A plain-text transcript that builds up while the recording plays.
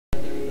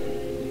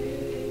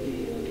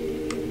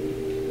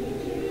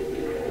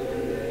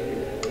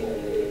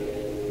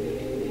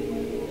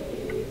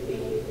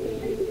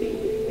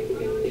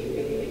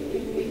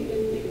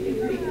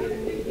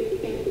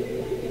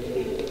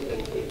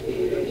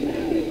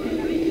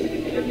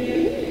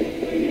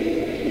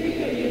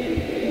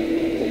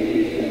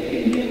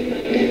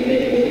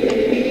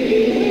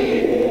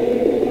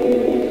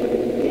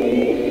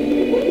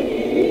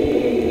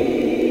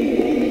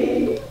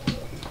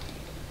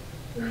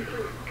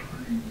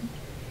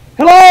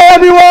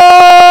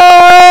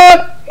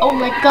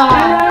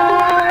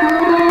God.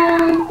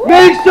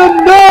 Make some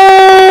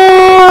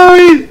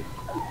noise!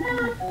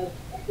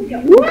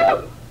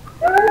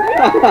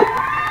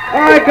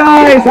 Alright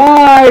guys,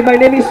 hi, my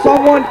name is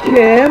Sungwon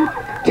Kim,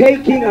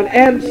 taking an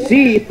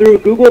MC through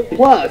Google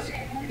Plus.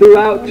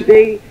 Throughout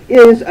today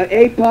is an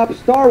A-pop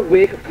Star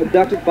Week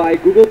conducted by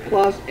Google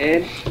Plus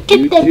and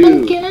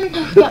YouTube.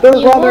 The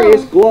third runner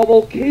is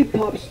global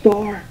K-pop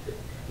star.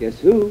 Guess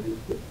who?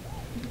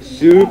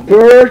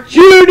 Super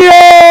Junior!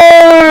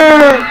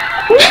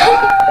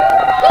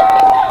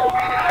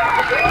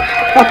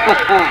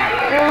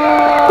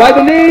 By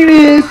the name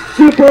is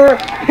Super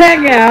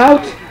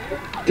Hangout,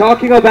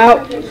 talking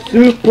about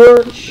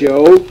Super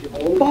Show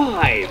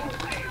 5.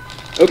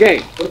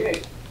 Okay,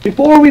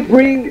 before we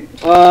bring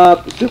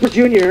Super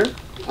Junior,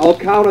 I'll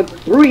count on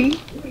 3.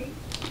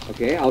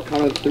 Okay, I'll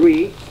count on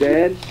 3.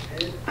 Then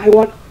I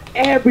want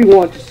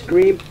everyone to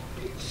scream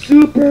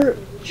Super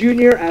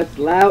Junior as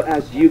loud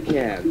as you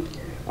can.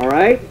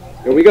 Alright,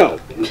 here we go.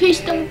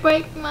 Please don't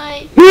break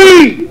my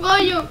 3,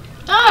 volume.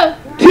 Oh.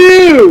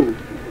 2,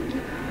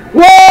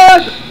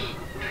 1,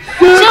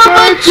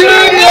 Super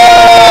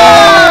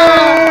Junior!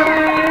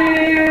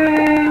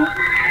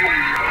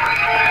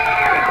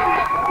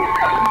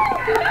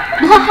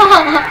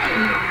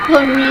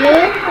 For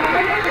real?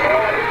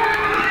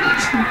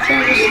 진짜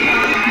멋있다.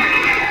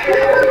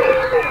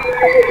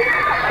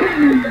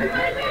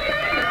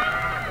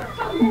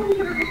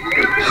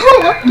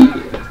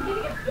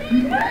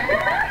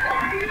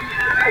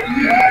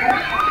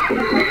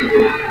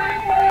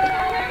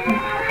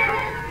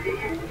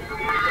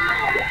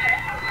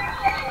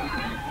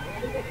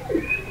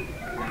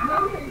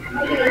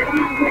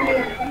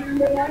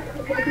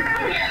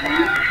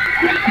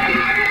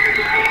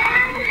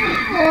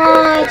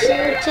 와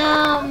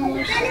진짜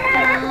멋있다.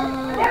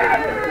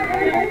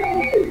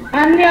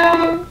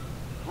 안녕.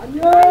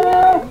 안녕.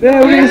 네,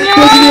 우리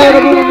스튜디오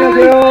여러분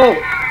안녕하세요.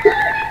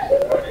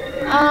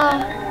 아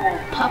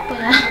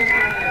바쁘다.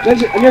 네,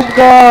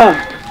 안녕하십니까.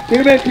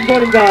 개그맨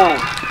김건입니다.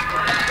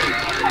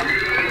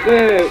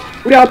 네,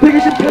 우리 앞에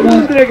계신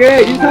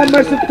팬분들에게 인사 한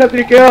말씀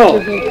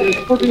부탁드릴게요.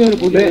 슈퍼주니어를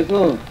보기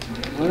위해서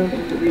많은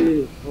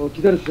분들이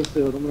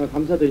기다려주셨어요. 너무나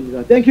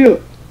감사드립니다. 땡큐!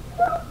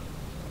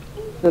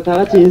 자, 다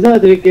같이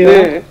인사드릴게요.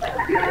 네.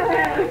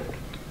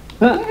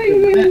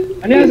 네.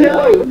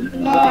 안녕하세요.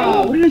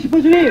 우리는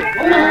슈퍼주니!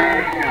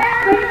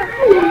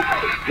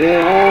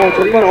 네,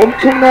 정말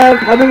엄청난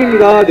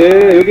반응입니다.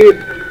 네, 여기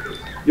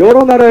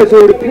여러 나라에서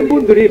우리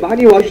팬분들이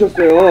많이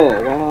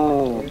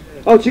와주셨어요.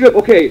 와. 지금,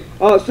 오케이.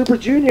 Super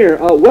Junior,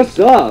 what's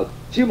up?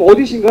 지금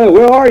어디신가요?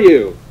 Where are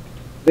you?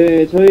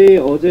 네, 저희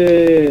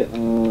어제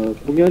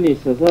공연이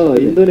있어서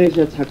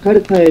인도네시아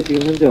자카르타에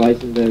지금 현재 와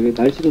있습니다. 여기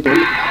날씨도 너무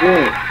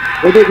좋고요.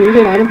 어제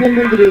굉장히 많은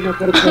팬분들이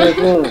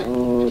자카르타에서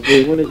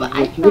저희 응원해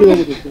주셔서 기분이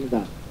너무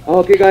좋습니다.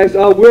 Okay, guys,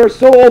 we're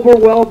so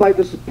overwhelmed by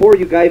the support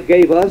you guys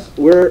gave us.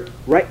 We're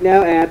right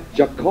now at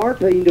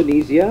Jakarta,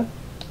 Indonesia.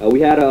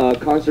 We had a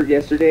concert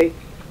yesterday,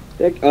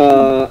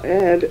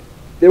 and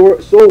there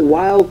were so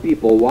wild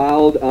people,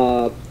 wild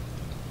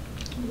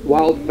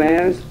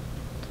fans.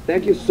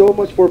 Thank you so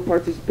much for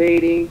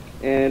participating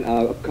and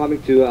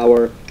coming to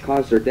our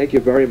concert. Thank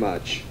you very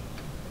much.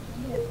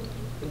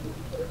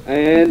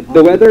 And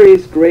the weather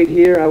is great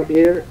here, out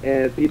here,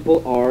 and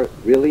people are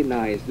really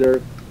nice.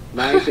 They're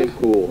nice and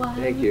cool.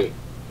 Thank you.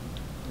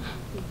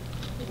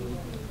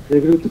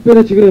 네, 그리고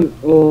특별히 지금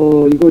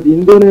이곳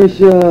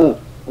인도네시아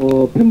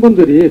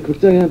팬분들이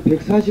극장에 한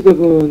 140여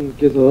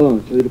분께서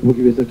저희를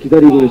보기 위해서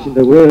기다리고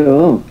계신다고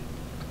해요.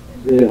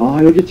 네,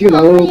 여기 지금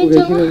나오고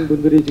계시는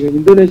분들이 지금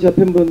인도네시아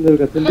팬분들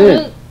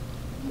같은데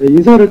네,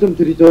 인사를 좀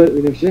드리죠,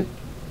 은혁 씨.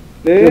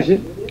 네. 씨.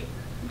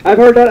 I've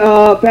heard that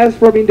fans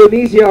from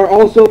Indonesia are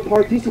also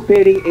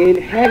participating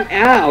in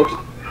Hangout.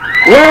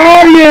 Where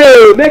are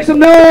you? Make some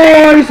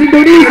noise,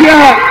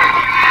 Indonesia!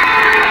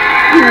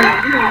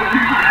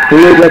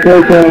 Hello,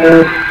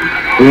 Jakarta.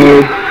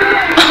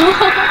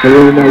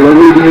 Hello, my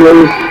lovely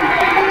viewers.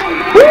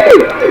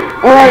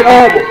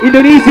 Alright,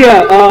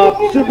 Indonesia,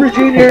 Super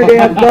Junior, they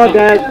have done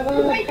that.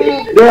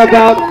 There are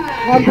about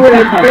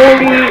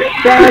 140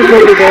 fans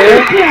over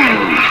there.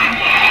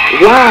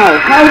 Wow,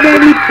 how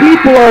many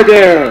people are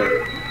there?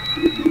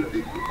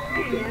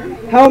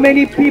 How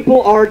many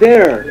people are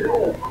there?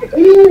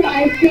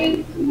 I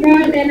think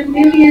more than a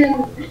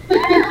million.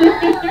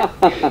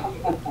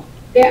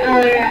 There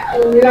are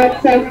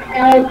lots of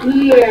L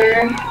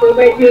here.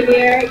 Super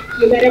Junior,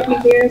 you better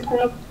prepare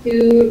yourself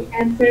to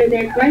answer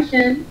their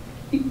question.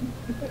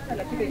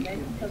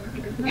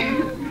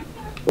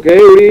 오케이,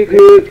 우리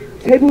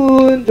세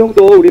분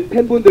정도 우리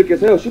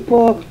팬분들께서요,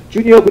 슈퍼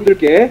주니어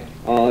분들께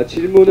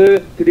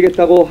질문을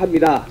드리겠다고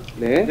합니다.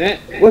 네.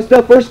 What's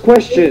the first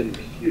question?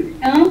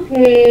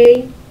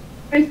 Okay.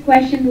 First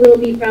question will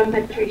be from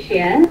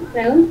Patricia.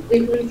 So, we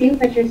please you,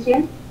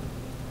 Patricia.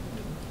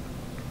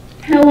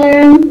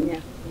 Hello.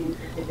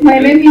 My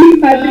name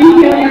is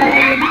Patricia.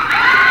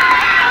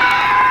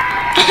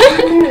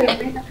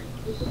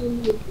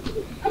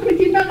 Aku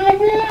cinta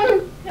kamu.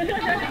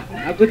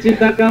 Aku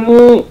cinta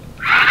kamu.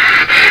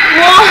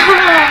 와,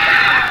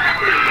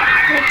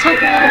 저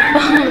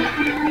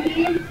talking on the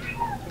phone.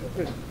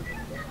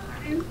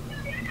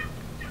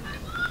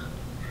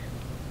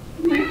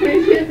 My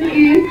question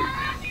is,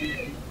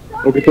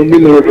 Okay, don't be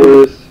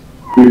nervous.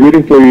 We're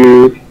waiting for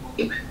you.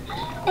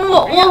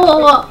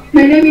 Whoa.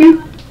 my name is.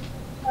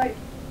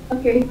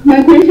 Okay,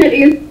 my question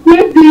is,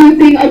 what do you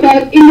think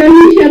about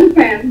Indonesian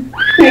fans?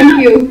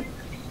 Thank you.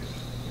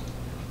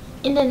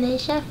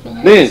 Indonesia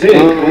fan. 네,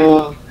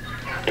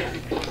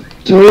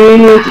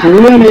 저희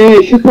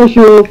작년에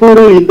슈퍼쇼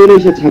 4를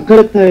인도네시아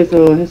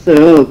자카르타에서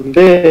했어요.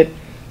 근데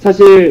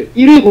사실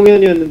 1회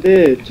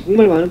공연이었는데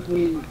정말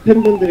많은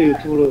팬분들의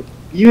요청으로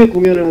 2회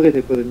공연을 하게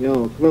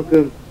됐거든요.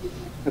 그만큼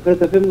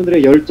자카르타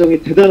팬분들의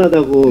열정이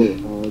대단하다고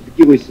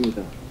느끼고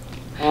있습니다.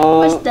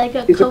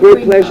 It's a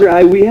great pleasure.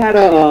 We had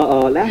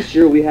last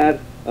year we had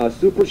a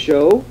super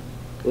show,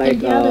 like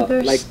And the other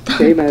girls like stopped.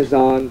 same as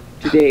on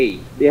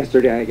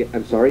yesterday.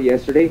 I'm sorry,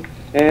 yesterday.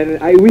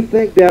 And we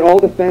think that all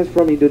the fans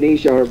from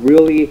Indonesia are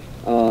really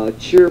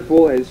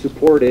cheerful and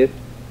supportive,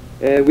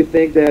 and we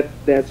think that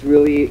that's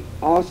really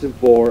awesome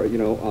for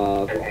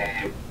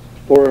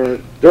for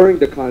during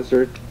the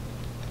concert.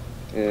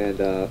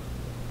 And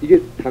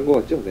이게 단 거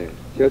같죠? 네.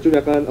 제가 좀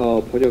약간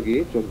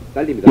번역이 좀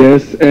딸립니다.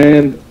 Yes,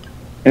 and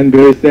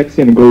very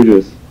sexy and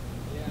gorgeous.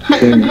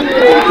 Sexy and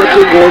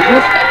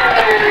gorgeous.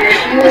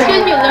 That's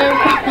when you learn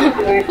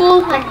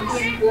full hands.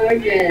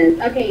 Gorgeous.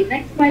 Okay,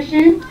 next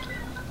question.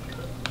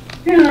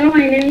 Hello,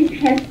 my name is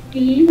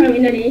Hesti from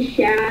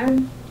Indonesia.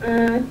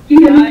 Aku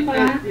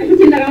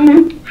cinta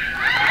kamu.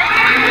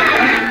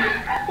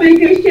 My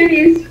question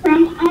is,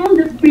 from all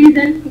the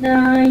presents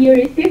you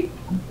received,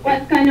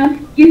 what kind of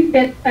gift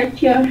that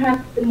touch your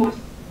heart the most?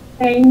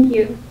 Thank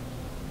you.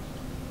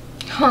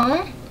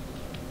 Huh?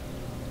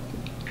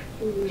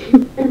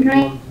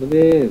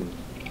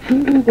 저는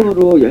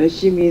한국어로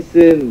열심히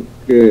쓴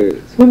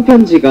그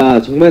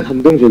손편지가 정말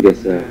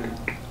감동적이었어요.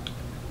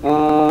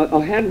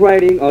 A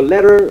handwriting, a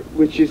letter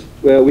which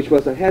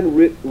was a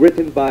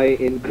written by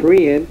in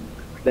Korean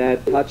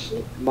that touched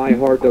my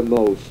heart the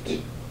most.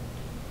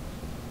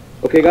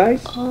 Okay,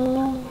 guys?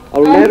 Oh. A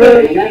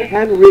letter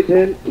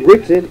handwritten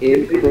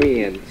in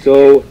Korean.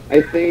 So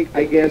I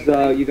guess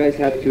you guys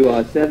have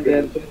to send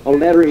them a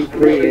letter in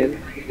Korean,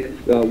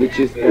 which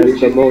is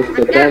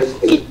the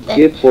best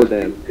gift for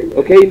them.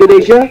 Okay,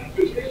 Indonesia?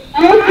 I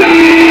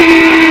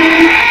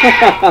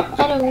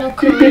don't know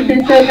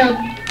Korean.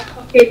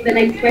 Okay, the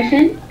next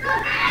question.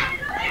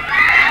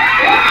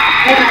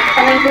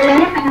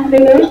 Tenang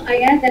dulu. Oh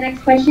ya, the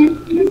next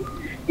question.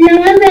 My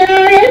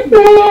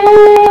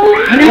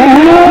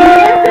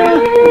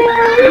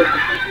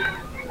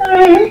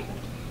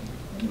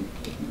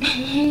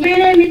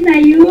name is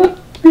Ayu.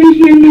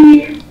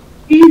 Usually,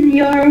 this is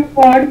your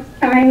fourth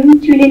time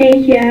to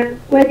Indonesia.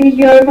 What is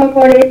your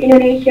favorite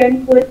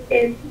Indonesian food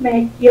that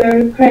makes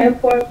you crave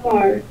for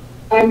more?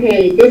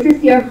 Okay, this is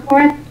your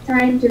fourth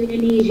time to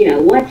Indonesia.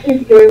 What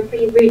is your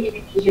favorite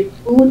Indonesian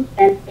food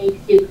that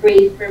makes you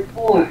crave for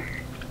more?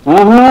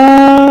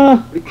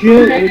 아하! 우리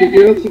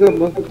규혁 씨가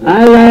한번.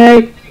 I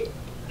like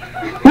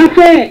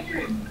카페!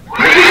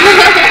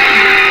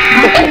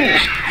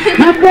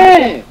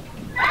 카페!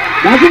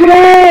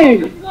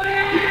 나시고랭!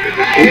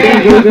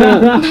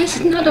 That's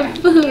not a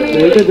food.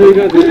 일단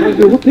저희가 사실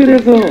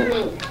호텔에서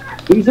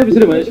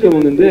룸서비스를 많이 시켜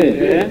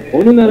먹는데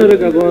어느 나라를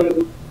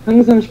가건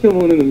항상 시켜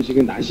먹는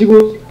음식은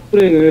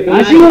나시고랭을.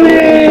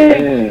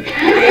 나시고랭!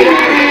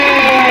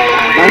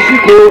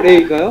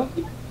 나시고레인가요?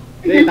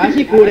 네,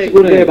 나시고랭.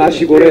 네,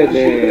 마시고레.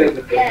 네.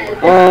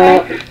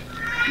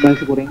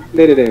 나시고랭.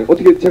 네네네.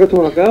 어떻게 제가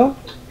통할까요?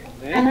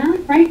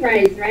 Fried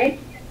rice, right?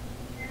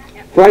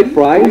 Fried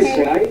fries.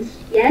 Okay.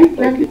 Yes,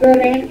 nasi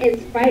goreng is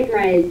fried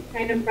rice,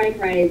 kind of fried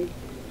rice.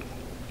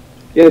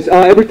 Yes.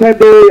 Every time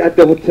they at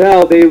the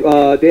hotel,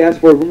 they ask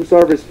for room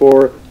service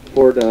for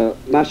the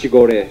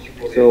mashigore.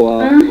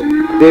 So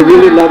they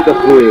really love the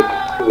food.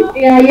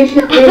 Yeah, you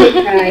should really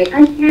try.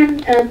 I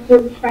can't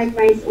cook fried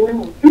rice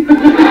well.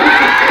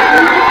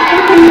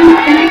 Okay,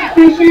 the next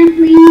question,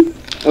 please.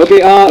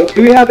 Okay.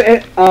 Do we have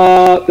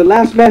the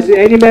last message?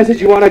 Any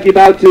message you want to give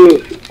out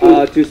to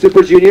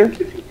Super Junior?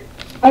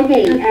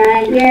 Okay,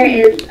 here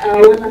is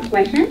one last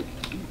question.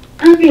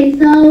 Okay,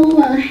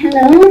 so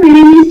hello, my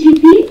name is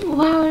GP.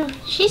 Wow,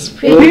 she's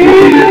pretty.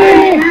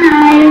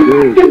 Hi.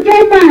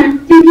 Subscribe,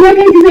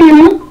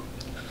 주세요.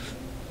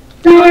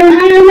 So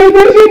my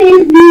question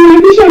is, the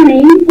official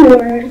name for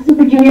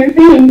Super Junior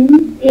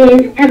fans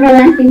is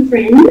Everlasting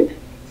Friends.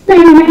 So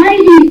why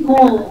do you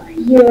call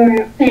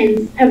your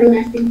fans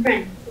Everlasting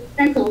Friends?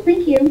 That's all.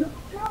 Thank you.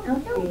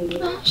 Okay.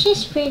 Oh,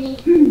 she's pretty.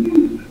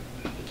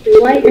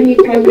 Why do you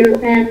call your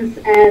fans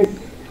as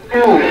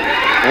L?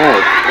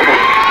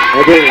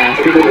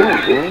 everlasting.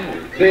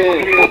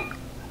 네.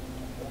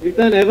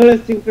 일단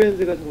에버래스팅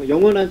프렌즈가 정말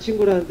영원한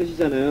친구라는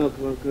뜻이잖아요.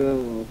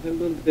 그만큼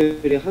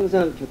팬분들이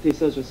항상 곁에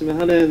있어줬으면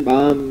하는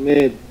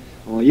마음의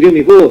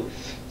이름이고,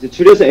 이제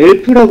줄여서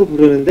엘프라고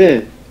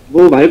부르는데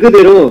뭐 말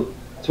그대로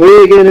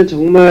저희에게는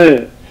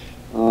정말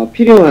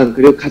필요한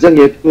그리고 가장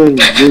예쁜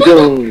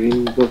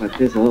요정인 것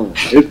같아서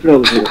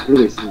엘프라고 저희가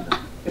부르고 있습니다.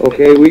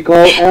 Okay, we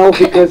call L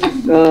because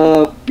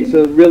it's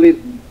so really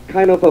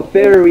kind of a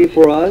fairy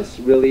for us,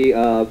 really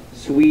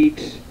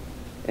sweet,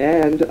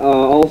 and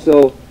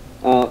also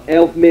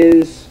elf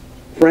means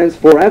friends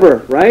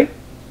forever, right?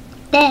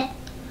 네.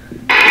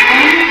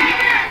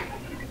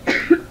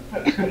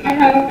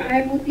 Hello,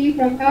 I'm Muti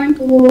from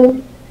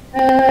Kawanku.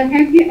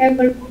 Have you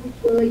ever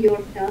Googled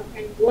yourself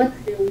and what's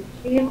the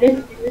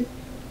weirdest news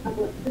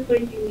about Super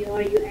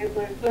Junior you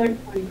ever heard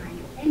online?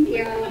 Thank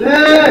you.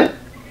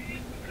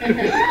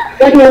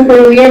 What was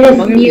the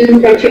weirdest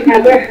news that you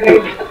ever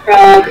heard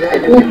from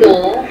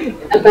Google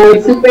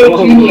about Super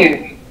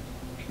Junior?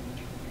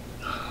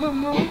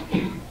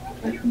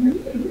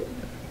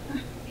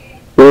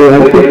 Well,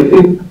 I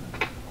think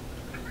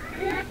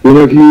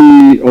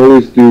he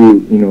always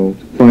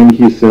find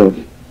himself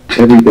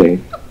every day.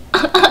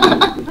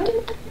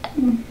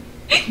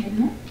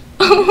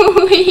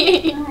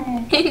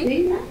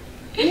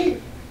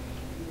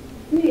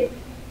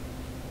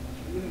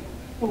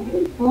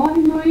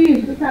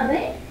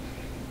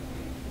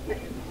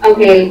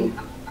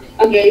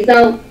 Okay,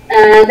 so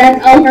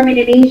that's all from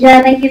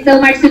Indonesia. Thank you so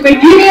much, Super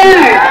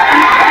Junior.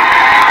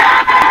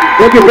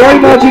 Thank you very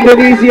much,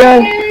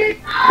 Indonesia.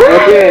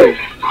 Okay.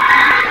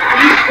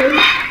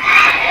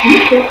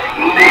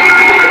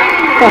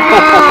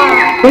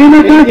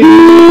 Terima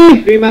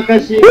kasih. Terima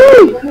kasih.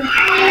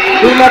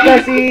 Terima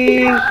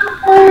kasih.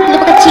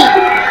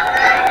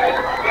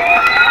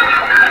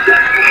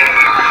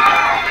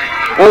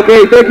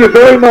 Okay, thank you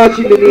very much,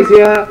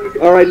 Indonesia.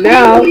 All right,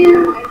 now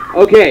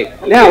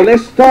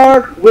let's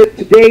start with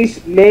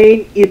today's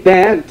main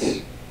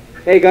event.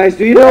 Hey guys,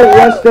 do you know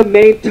what's the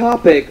main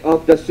topic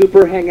of the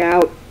Super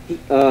Hangout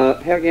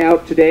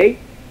today?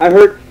 I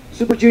heard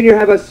Super Junior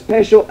have a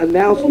special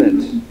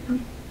announcement.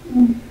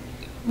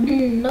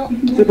 No.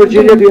 Super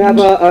Junior, do you have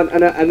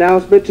an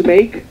announcement to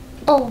make?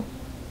 Oh.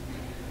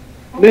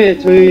 네,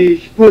 저희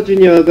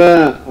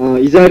슈퍼주니어가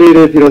이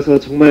자리를 빌어서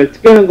정말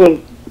특별한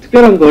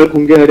걸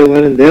공개하려고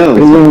하는데요.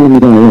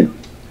 감사합니다.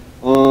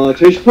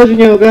 저희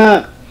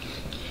슈퍼주니어가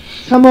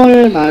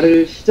 3월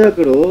말을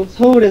시작으로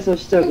서울에서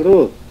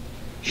시작으로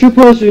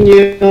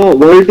슈퍼주니어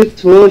월드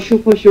투어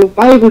슈퍼쇼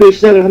 5를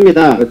시작을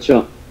합니다.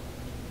 그렇죠.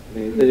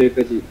 네, 일단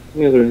여기까지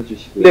통역을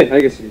해주시고요. 네,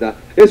 알겠습니다.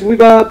 Yes,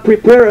 we've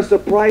prepared a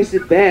surprise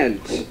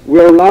event. We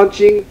are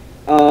launching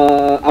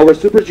our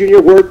Super Junior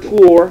World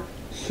Tour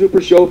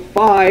Super Show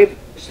 5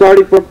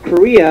 starting from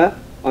Korea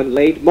on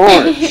late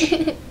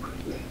March.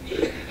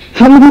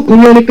 한국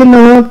공연이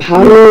끝나면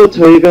바로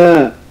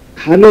저희가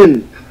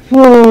가는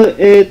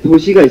투어의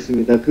도시가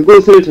있습니다.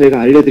 그곳을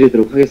저희가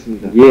알려드리도록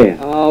하겠습니다. Yeah.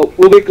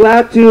 We'll be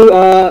glad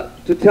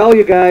to tell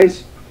you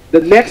guys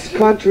the next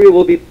country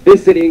we'll be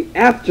visiting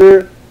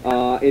after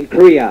in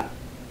Korea.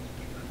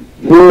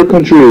 4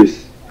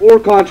 countries.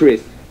 4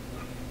 countries.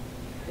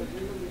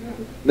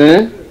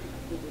 네.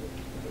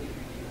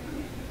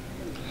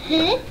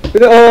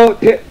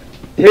 근데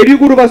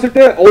대륙으로 봤을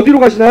때 어디로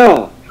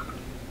가시나요?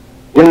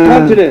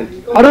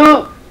 continent.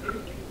 바로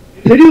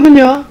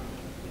대륙은요.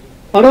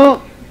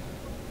 바로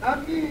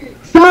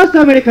사우스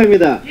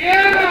아메리카입니다.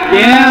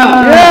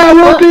 Yeah,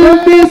 we'll be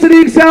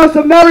visiting South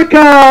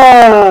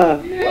America.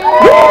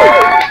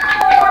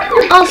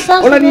 Oh,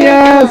 South Hola,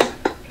 niñas.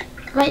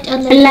 Right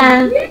on the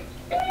left.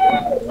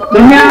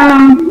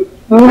 안녕.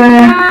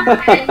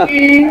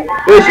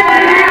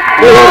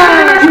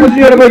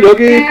 슈퍼주니어 여러분,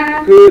 여기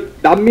그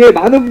남미에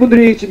많은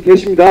분들이 지금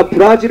계십니다.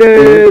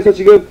 브라질에서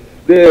지금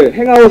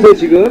행아웃에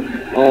지금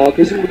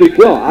계신 분도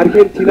있고요.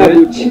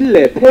 아르헨티나,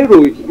 칠레,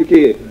 페루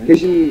이렇게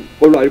계신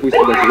걸로 알고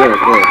있습니다. 지금.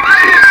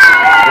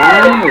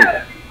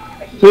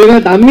 저희가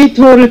남미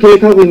투어를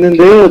계획하고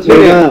있는데요.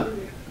 저희가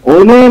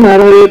어느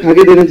나라를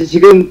가게 되는지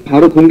지금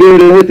바로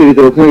공개를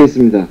해드리도록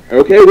하겠습니다.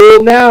 Okay,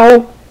 we'll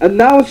now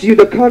announce you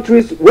the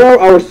countries where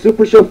our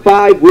Super Show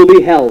 5 will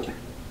be held.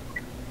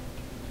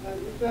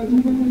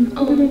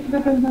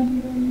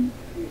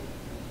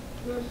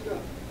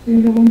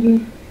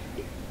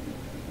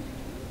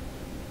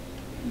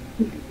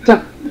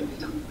 자,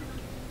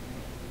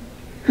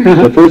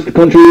 the first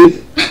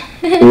country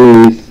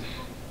is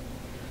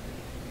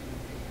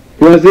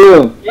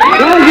Brazil.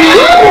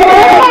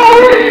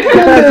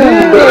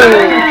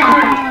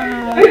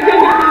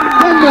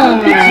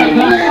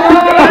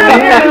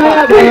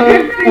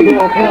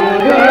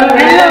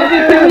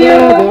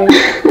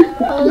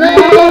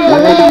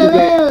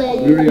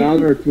 Very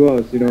honored to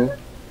us,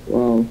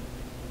 Wow.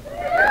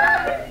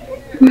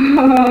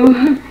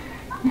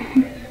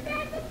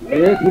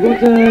 네, 두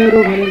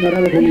번째로 가는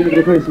나라를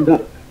공개하도록 하겠습니다.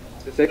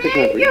 The second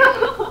country.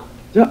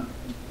 자,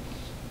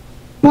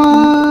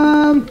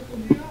 빰!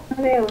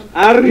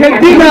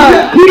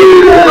 아르헨티나.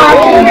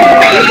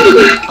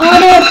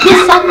 오늘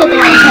비싼데.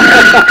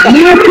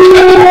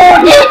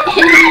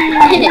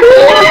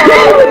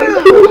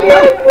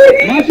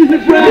 마시스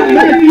프렌드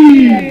메시!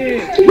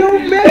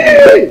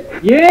 메시!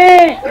 예!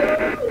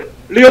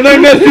 리오넬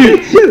메시.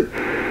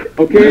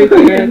 Okay,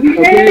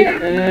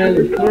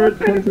 and third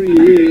country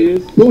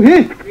is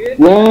동해.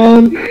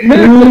 1,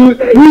 2,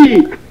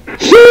 3.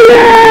 칠레!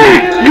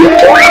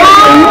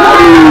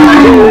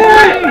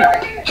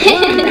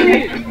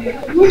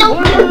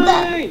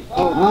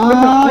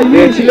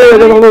 네, 칠레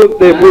여자분 한번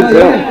네,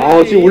 보여주세요.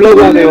 아, 지금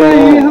올라오고 하네요.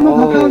 한번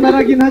가까운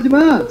나라긴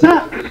하지만,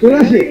 자,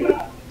 도라씨.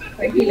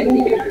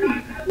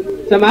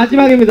 자,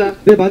 마지막입니다.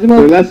 네, 마지막.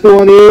 The last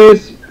one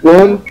is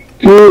 1,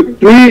 2,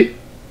 3.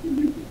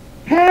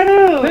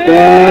 페루!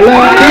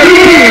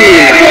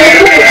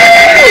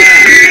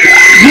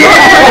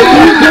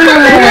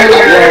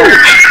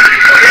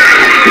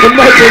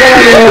 정말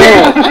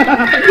대단하네요.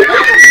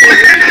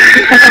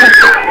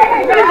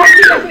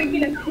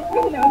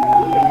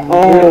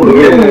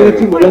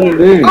 지금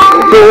몰랐는데.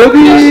 어디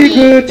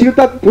그 지금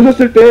딱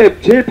보셨을 때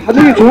제일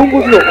반응이 좋은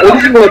곳은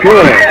어디신 것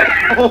같아요?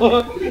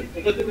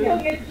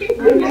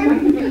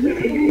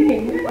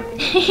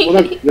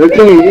 워낙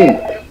열정이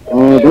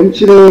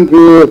넘치는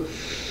그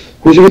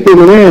곳이기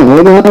때문에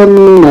어느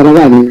한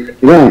나라가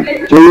아니라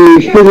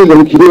저희 슈퍼를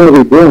너무 기대하고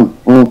있고요.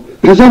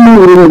 다시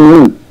한번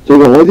그러면은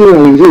저희가 어디를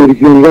가는지 우리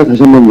규현이가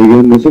다시 한번 얘기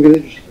한번 소개해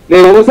주시죠.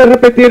 네, vamos a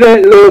repetir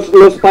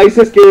los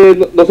países que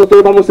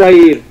nosotros vamos a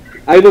ir.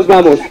 Ahí nos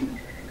vamos.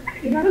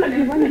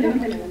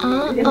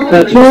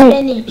 자, 총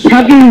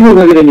 4개국으로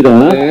가게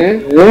됩니다. 네.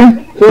 네.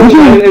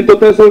 En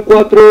total son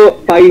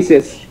 4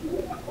 países.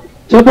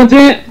 첫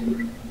번째,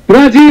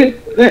 브라질,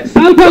 네,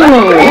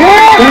 사우파울로.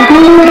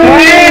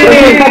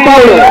 Sao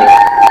Paulo.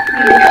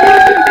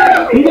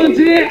 두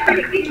번째,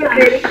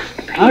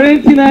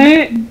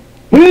 아르헨티나의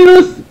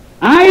부에노스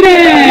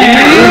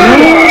아이레스.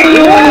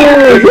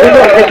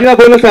 Argentina,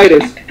 Buenos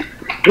Aires.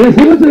 네,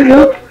 세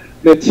번째는요,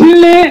 네,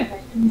 칠레,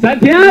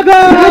 산티아고.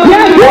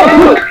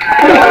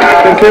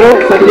 Tercero,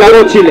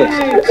 Santiago, Chile.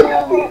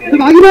 네,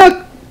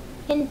 마지막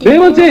네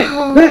번째,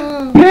 네,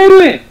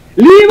 페루의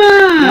리마.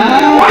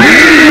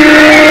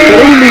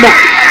 Perú, Lima.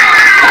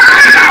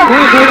 네,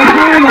 저희가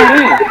 4월 만에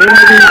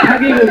대만인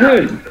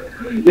 4개국을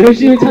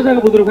열심히 찾아가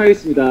보도록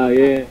하겠습니다.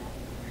 예.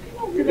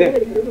 네.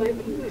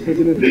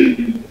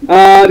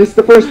 This is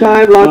the first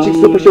time launching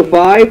Super Show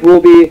 5.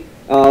 We'll be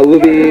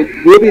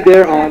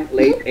there on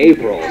late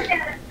April.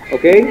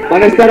 Okay?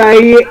 Van a estar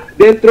ahí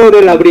dentro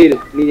del abril,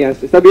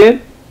 niñas. ¿Está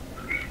bien?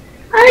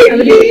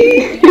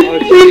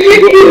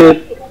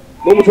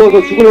 너무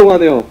좋아서 죽으려고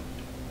하네요.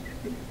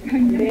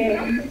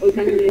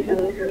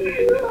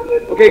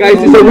 Okay,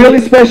 guys, it's a really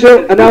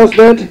special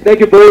announcement.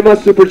 Thank you very much,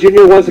 Super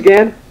Junior, once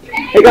again.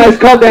 Hey, guys,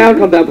 calm down,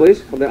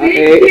 please. Calm down.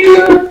 Hey,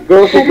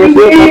 girls from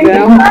Brazil, calm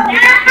down.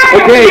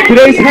 Okay,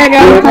 today's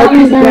hangout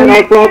participants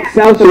are from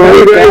South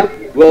America.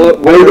 Well,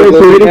 Are you guys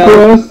ready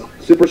for us?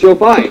 Super Show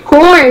 5. Of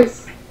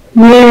course.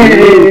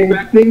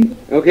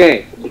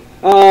 Okay.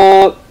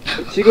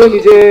 지금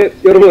이제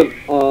여러분,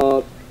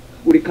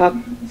 우리 각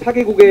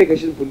 4개국에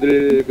계신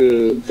분들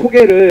그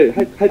소개를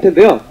할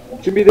텐데요.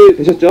 준비들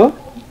되셨죠?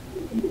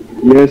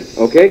 Yes.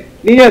 Okay.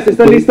 Niñas,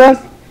 ¿están listas?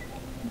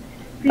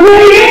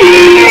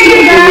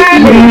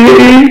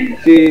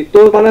 Sí,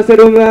 todos van a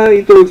hacer una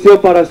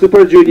introducción para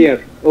Super Junior,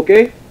 ¿ok?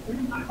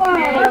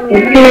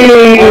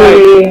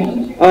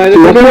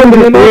 Primero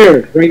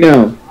tenemos, Right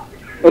now.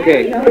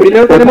 okay.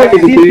 Primero tenemos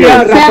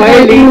Cintia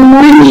Rafaeli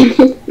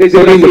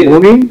desde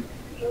Brasil.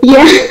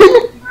 Yeah.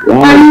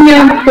 Wow. 5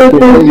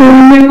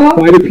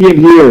 p.m.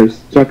 here,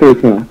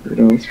 Jakarta, you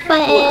know. 5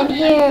 a.m.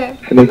 here.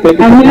 And I think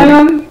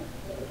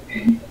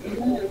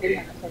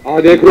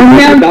네,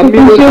 그렇죠.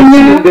 남미도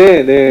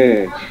있는데,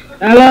 네.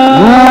 Hello.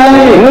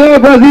 Hello,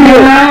 Brazil.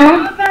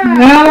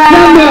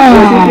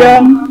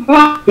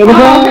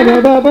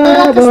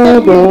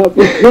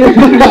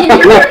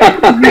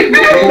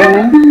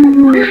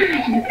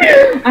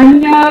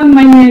 Annyeong,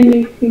 my name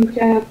is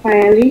Cynthia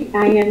Rafaeli.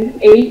 I am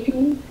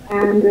 18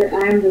 and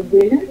I'm the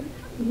winner.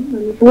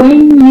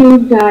 When you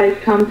guys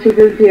come to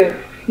Brazil,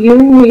 you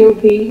will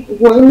be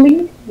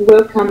warmly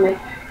welcomed,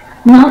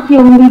 not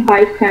only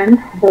by fans,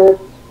 but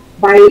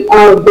by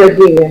all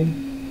Brazilians.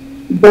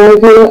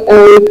 Brazil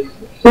is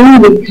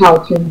filled with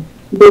culture.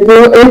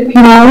 Brazil is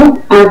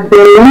known as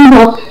the land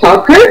of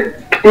soccer,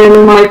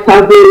 and my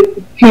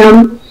favorite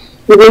team,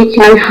 which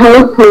I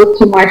hold close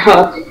to my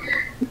heart,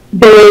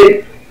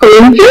 the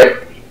Corinthians.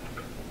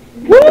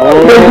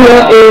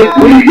 Brazil is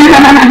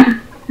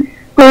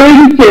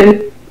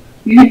Corinthians.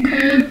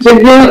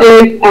 Brazil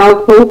is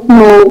also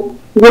known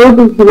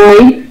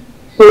worldwide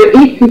for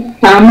its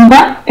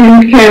samba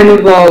and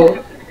carnival.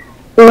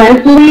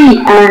 Leslie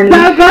and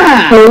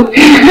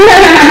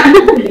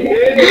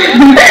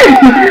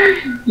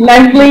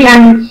Leslie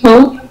and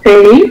Schultz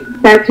say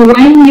that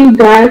when you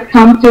guys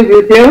come to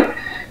Brazil,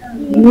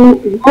 we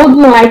would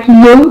like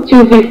you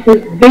to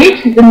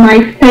visit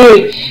my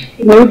stage.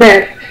 Know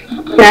that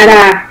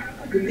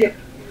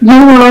you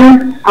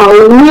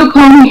are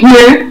welcome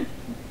here.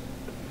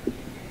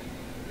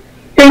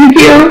 Thank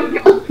you.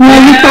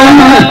 Thank you so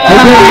much.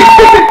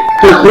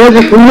 저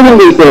브라질 궁금한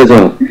게 있어요,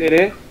 저.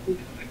 네네.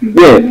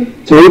 네,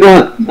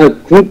 저희가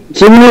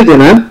질문해도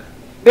되나요?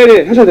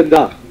 네네, 하셔도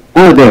됩니다.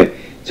 아, 네.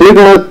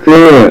 저희가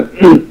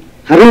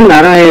다른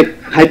나라에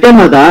갈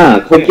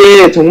때마다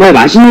거기에 정말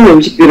맛있는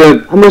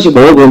음식들을 한 번씩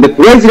먹어보는데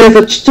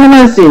브라질에서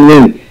추천할 수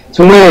있는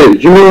정말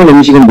유명한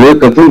음식은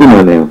뭘까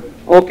궁금하네요.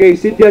 Okay,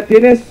 Cintia,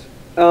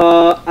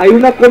 hay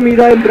una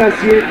comida en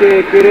Brasil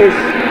que quieres,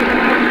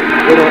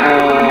 bueno,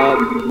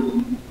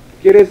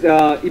 ¿Quieres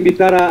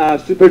invitar a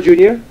Super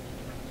Junior?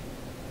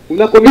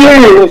 Una comida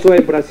famosa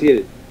en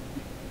Brasil.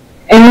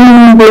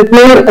 En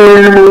Brasil,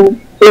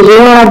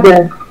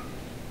 feijoada.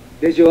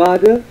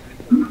 Feijoada?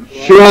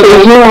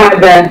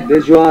 Feijoada.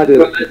 Feijoada.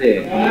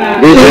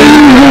 Feijoada.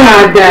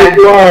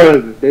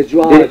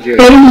 Feijoada.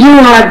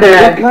 Feijoada.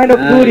 What kind of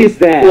food is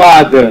that?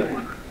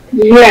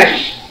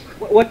 Yes.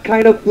 What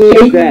kind of food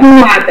is that?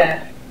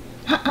 Feijoada.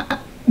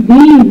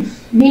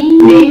 Beans.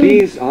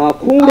 Beans. 아,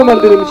 콩으로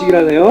만든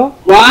음식이라네요.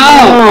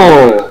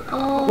 와우!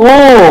 오!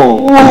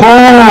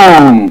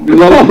 콩!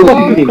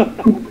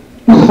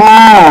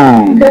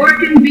 콩!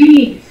 Pork and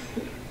beans.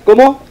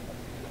 ¿Cómo?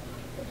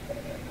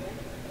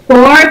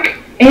 Pork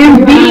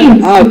and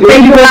beans. 아,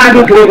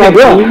 돼지고기도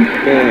들어가고요.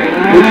 네.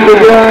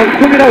 돼지고기랑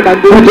콩이랑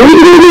만든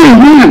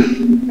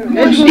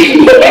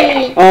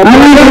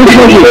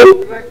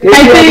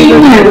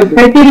Caipirinha.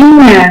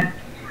 Caipirinha.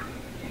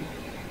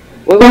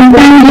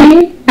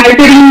 Entende?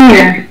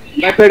 Caipirinha.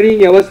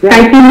 Caipirinha, what's that?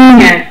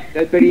 Caipirinha.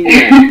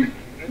 Caipirinha.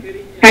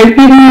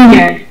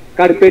 Caipirinha.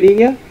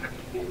 Caipirinha?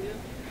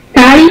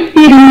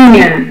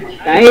 Caipirinha.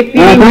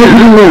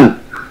 Caipirinha.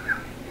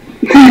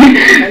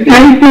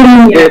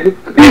 Caipirinha.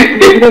 네,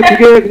 그냥 두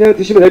개 그냥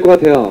드시면 될 것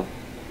같아요.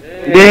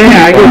 네,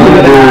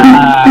 알겠습니다.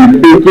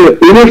 그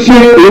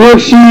은혁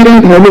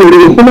씨랑 닮은 우리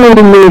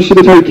호나우run노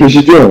씨도 잘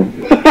계시죠?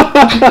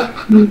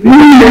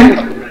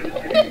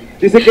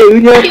 Dice que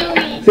Unio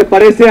se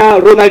parece a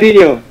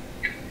Ronaldinho.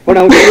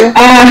 Ronaldinho?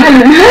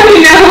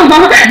 전혀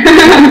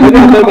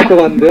안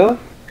닮았다고 하는데요.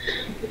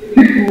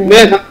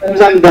 네,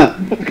 감사합니다.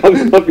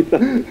 감사합니다.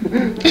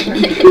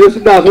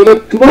 그렇습니다. 저는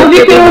두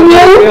번째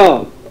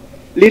분이고요.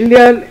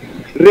 Lilian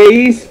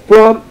Reis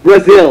from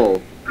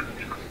Brazil.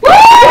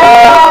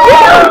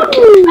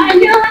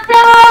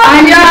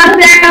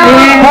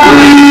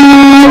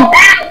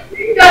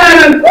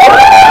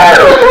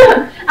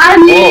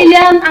 I'm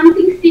Lilian, I'm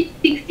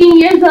 16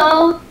 years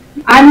old.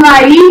 I'm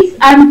Laís,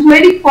 I'm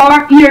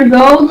 24 years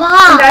old.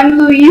 Wow. And I'm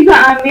Luisa,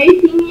 I'm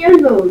 18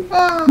 years old.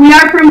 Oh. We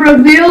are from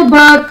Brazil,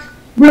 but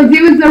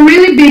Brazil is a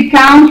really big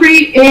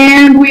country,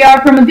 and we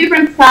are from a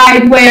different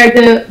side where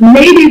the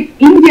native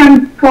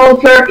Indian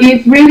culture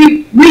is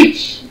really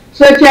rich,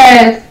 such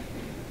as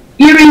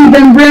earrings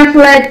and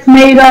bracelets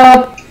made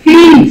of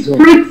seeds,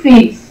 fruit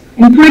seeds,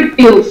 and fruit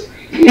peels.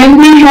 And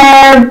we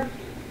have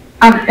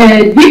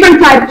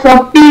different types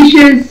of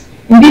fishes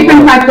and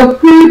different types of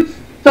fruits.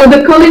 So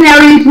the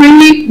culinary is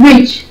really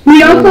rich.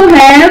 We also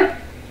have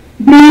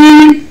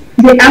the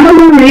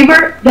Amazon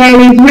River that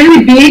is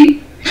really big,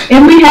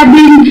 and we have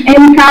this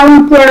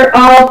encounter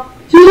of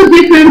two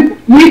different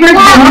rivers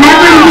that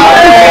never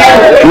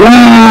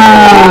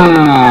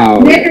Wow!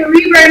 Necker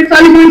River and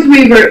Solomon's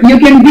River. You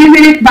can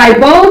visit it by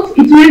boat.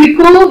 It's really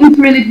cool. It's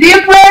really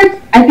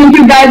different. I think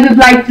you guys would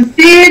like to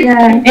see it.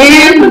 Yeah.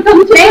 And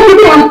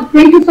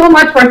thank you so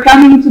much for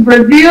coming to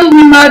Brazil.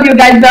 We love you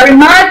guys very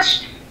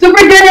much.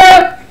 Super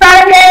Junior,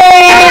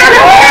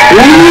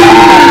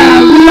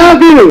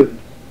 Love you.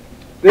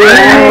 네,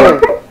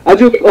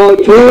 아주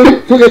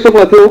좋은 소개했던 것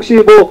같아요. 혹시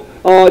뭐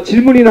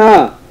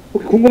질문이나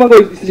혹시 궁금한 거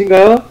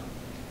있으신가요?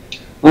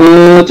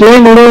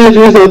 저희 노래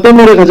중에서 어떤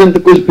노래 가장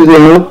듣고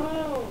싶으세요?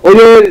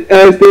 Oye,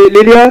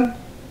 Lilian,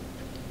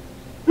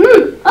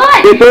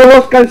 de todas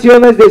las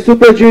canciones de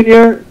Super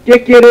Junior,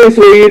 ¿qué quieres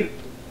oír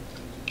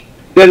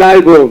del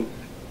álbum?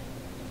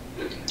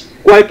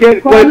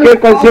 Cualquier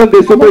canción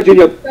de Super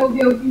Junior.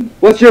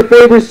 What's your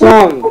favorite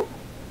song?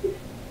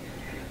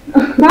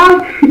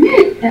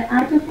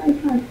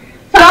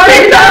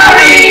 Sorry!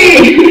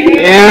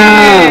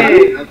 Yeah!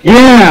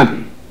 Yeah!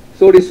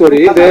 Sorry.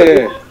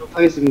 네,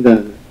 하겠습니다.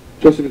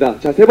 좋습니다.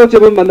 자, 세 번째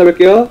분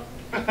만나볼게요.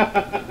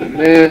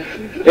 네,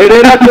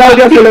 Elena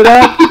Claudia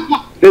Soledad,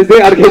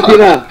 desde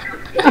Argentina.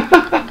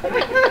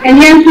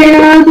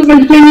 안녕하세요,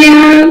 Super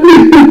Junior.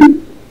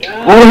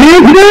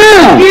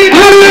 아르헨티나!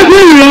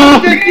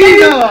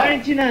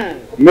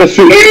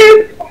 메시.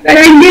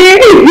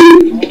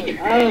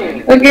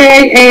 Ok,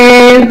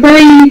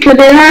 soy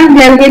Soledad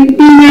de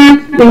Argentina,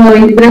 tengo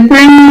 23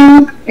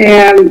 años.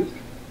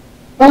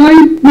 Hoy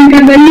me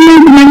encantaría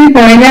enseñarles a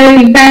bailar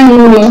el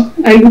tango,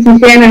 a que se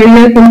llegan a venir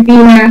a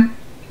Argentina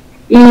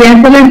y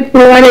hacerles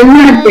probar el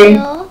mate.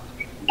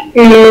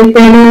 Pero el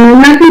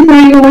mate es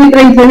algo muy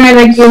tradicional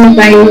aquí en el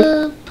país.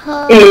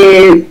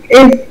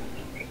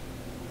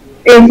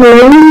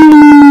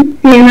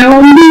 Tiene una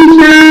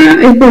bombilla,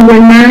 es de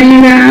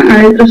buena,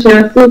 adentro lleva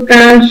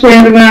azúcar,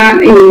 yerba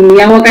y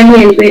agua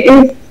caliente.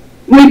 Es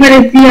muy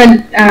parecido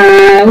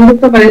un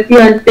gusto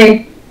parecido al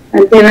té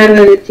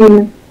verde de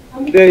China.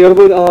 네,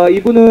 여러분,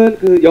 이분은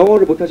그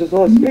영어를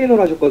못하셔서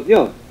스페인어를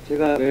하셨거든요.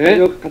 제가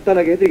번역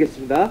간단하게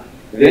해드리겠습니다.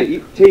 네,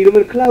 제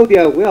이름은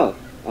클라우디아고요.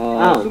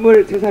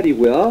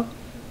 23살이고요.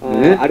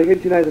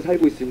 아르헨티나에서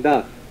살고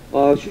있습니다.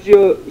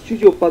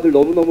 슈지 오빠들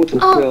너무너무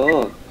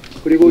좋고요.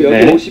 그리고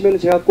여기 오시면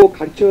제가 꼭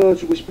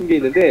가르쳐주고 싶은 게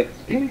있는데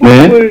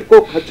탱고를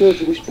꼭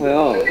가르쳐주고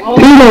싶어요.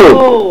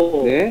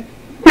 탱고! 네.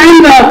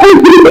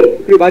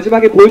 그리고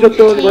마지막에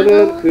보여줬던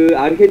거는 그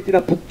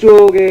아르헨티나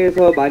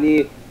북쪽에서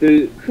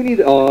많이들 흔히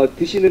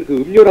드시는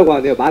그 음료라고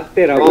하네요.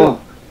 마떼라고.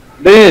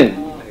 네.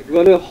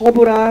 그거는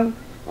허브랑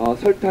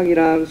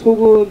설탕이랑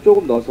소금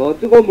조금 넣어서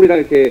뜨거운 물이랑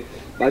이렇게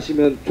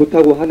마시면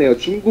좋다고 하네요.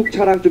 중국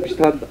차랑 좀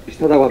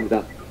비슷하다고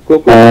합니다.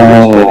 그거 꼭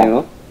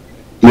드시네요.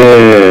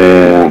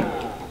 네,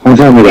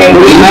 감사합니다.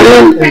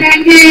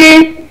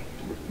 사랑해.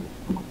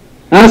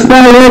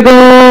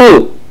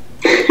 아스타레고!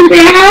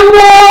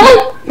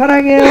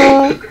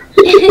 사랑해요.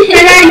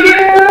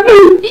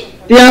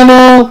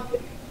 띠아모!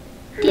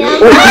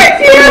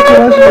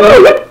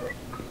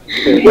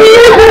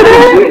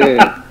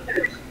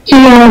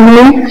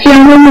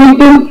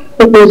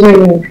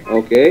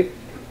 Okay.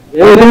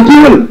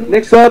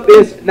 Next up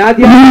is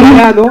Nadia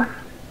Milano,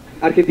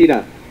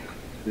 Argentina.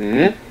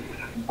 네.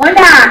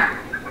 Hola.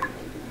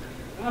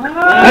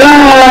 Hello!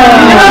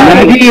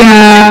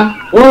 Nadia!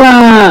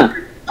 Hola!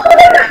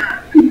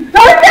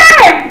 Jose.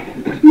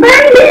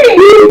 Mandy.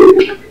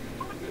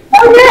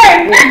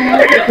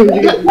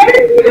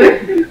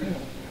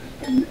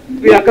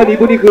 약간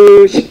이분이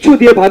그 10초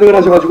뒤에 반응을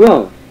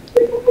하셔가지고요.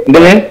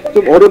 네.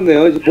 좀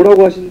어렵네요. 이제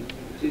뭐라고 하신지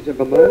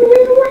잠깐만.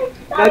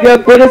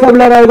 Nadia, ¿puedes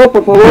hablar algo,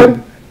 por favor?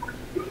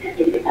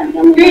 Sí,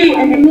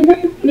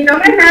 mi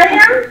nombre es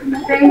Nadia,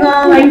 tengo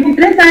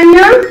 23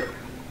 años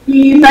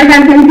y soy de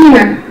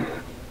Argentina.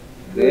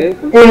 네.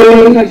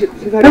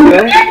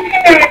 3살이고요.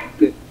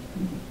 네.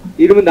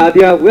 이름은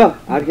나디아고요.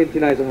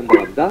 아르헨티나에서 산다고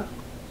합니다.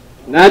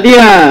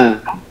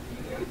 Nadia!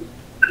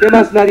 ¿Qué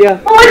más, Nadia?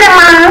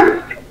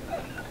 Hola.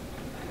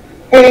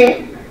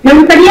 Me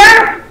gustaría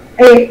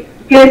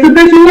que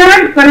Super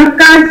Señor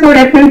conozca sobre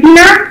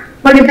Argentina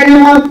porque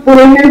tenemos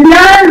una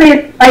inmensidad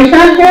de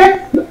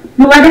paisajes,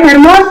 lugares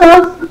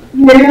hermosos,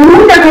 tenemos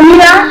mucha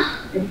comida,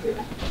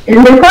 el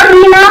mejor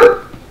vino.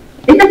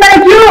 ¡Este es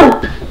para Q!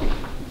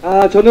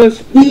 아, 저는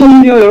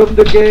슈퍼주니어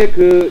여러분들께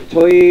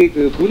저희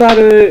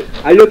문화를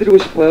알려드리고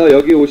싶어요.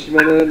 여기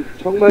오시면은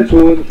정말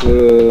좋은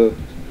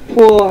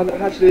투어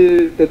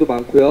하실 때도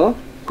많고요.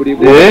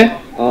 그리고 네.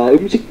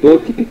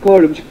 음식도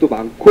티피컬 음식도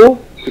많고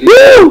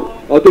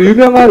그리고 또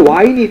유명한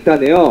와인이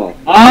있다네요.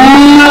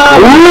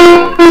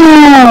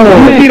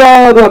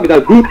 루티라고 합니다.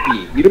 루티.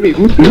 이름이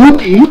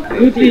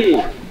루티.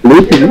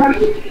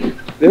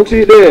 네,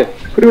 혹시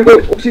그리고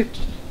혹시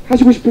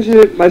하시고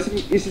싶으실 말씀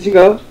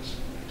있으신가요,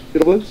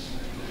 여러분?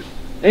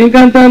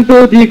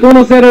 Encantado de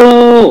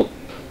conocerlo!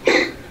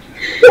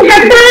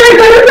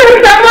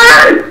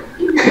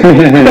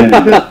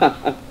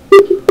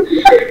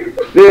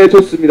 네,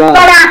 좋습니다.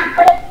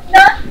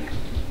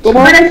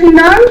 Para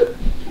Shindong.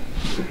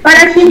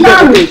 Para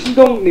Shindong. 네,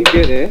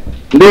 신동님께 네.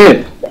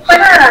 네.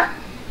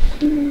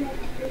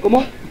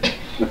 ¿Cómo?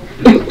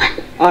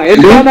 아,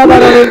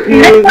 엠파나다라는 그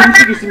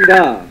음식이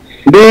있습니다.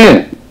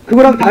 네.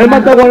 그거랑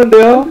닮았다고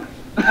하는데요.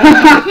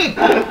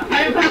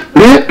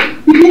 네?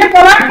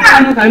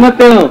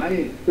 닮았대요.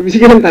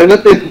 음식이랑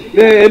닮았대요.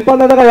 네,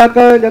 엠파나다가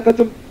약간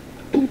좀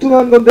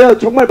퉁퉁한 건데요.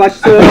 정말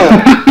맛있어요.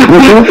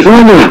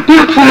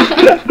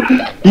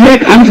 예,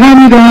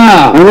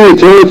 감사합니다. 아니,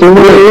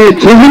 정말,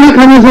 제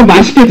생각하면서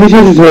맛있게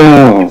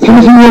드셔주세요.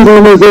 30년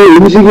살면서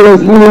음식이랑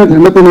사람이랑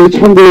닮았다는 얘기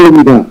처음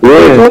들어봅니다.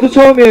 네, 저도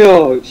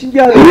처음이에요.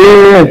 신기하네요.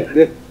 예.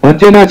 네.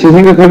 언제나 제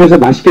생각하면서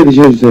맛있게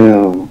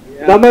드셔주세요.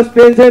 Nada más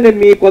piensen en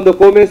mí cuando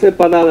comes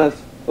empanadas.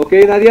 ¿Ok,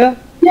 Nadia?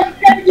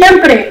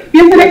 Siempre.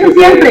 Pienso en eso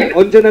siempre.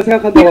 언제나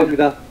생각한다고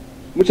합니다.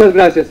 Muchas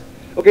gracias.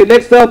 Okay,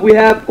 next up we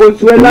have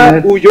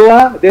Consuela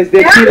Ulloa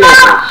desde Chile.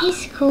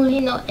 He's cool, he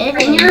know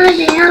everything.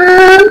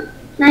 안녕하세요.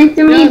 Nice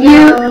to meet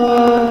you.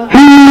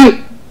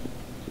 Hey!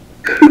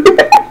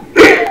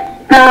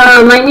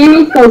 My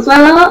name is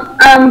Consuelo.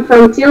 I'm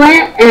from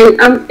Chile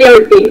and I'm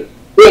 13.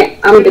 Yeah,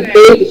 I'm the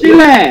baby.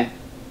 Chile!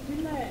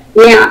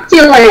 Yeah,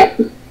 Chile.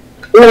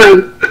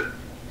 Wine.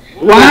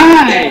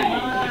 Why?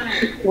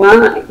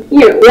 Wine.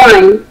 Here,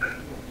 wine.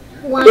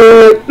 One.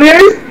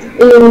 First,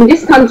 in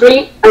this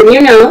country, as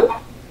you know,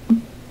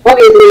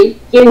 obviously,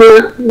 you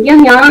know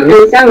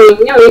and Sammy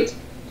know it,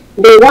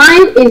 the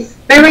wine is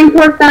very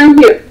important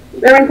here.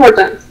 Very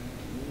important.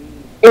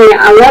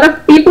 A lot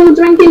of people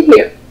drink it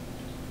here.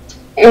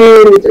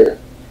 And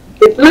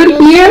the food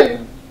here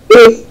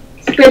is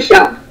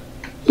special.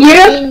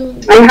 Here,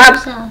 I have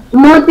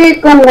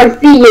mote con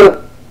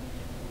huesillo.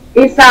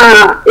 It's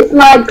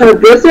like a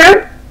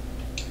dessert.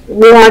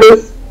 What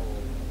is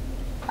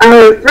a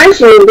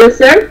refreshing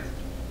dessert.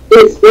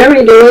 It's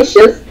very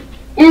delicious.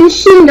 And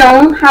she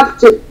don't have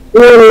to,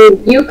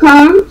 when you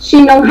come,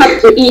 she don't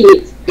have to eat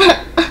it.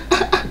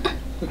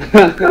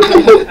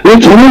 왜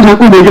저는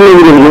자꾸 먹이려고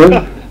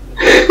그러는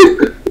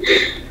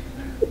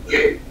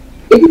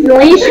It's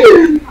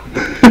delicious.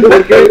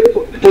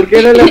 ¿Por qué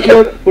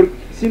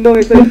Sindong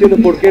está diciendo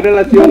por qué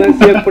relacionan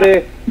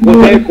siempre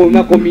comer con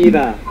una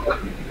comida?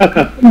 You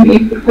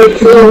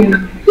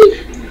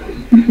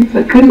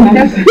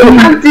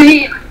have to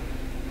eat.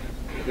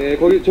 네,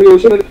 저기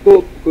오시면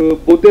또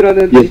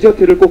모테라는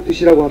디저트를 꼭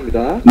드시라고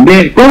합니다.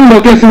 네, 꼭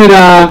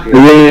먹겠습니다.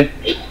 예,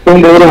 꼭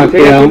먹으러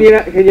Sería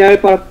갈게요. genial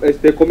para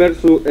comer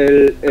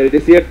el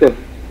desierto,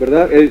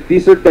 ¿verdad? El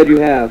dessert that you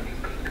have.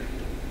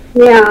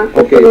 Yeah. it's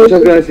Okay,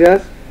 muchas delicious.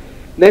 gracias.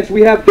 Next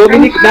we have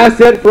Dominic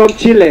Nasser from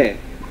Chile.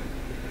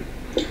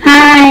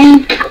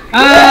 Hi.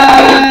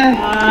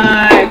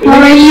 Hi.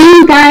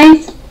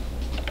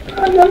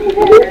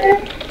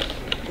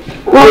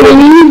 My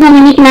name is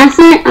Dominique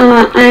Nasser.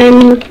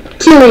 I'm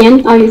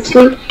Chilean,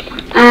 obviously.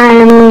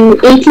 I'm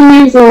 18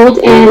 years old,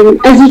 and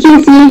as you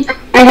can see,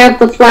 I have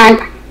the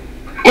flag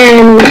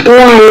and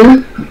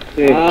wine.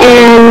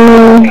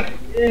 And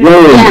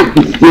yeah,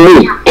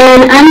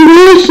 and I'm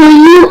going to show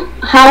you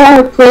how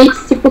our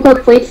plates, typical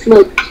plates,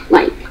 look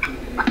like.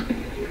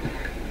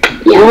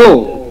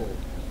 Yeah.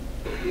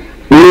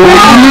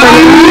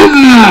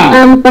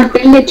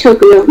 Pastel de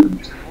choclo.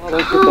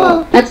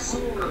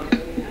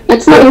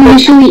 That's what we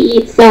usually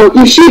eat. So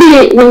you should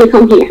eat it when you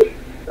come here.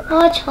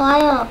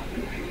 좋아요.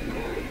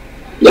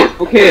 Yeah.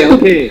 Okay.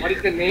 What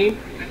is the name?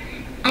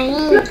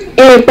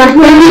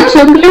 Pastel de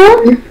choclo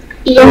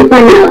y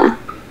empanada.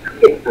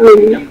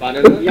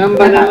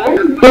 Empanada.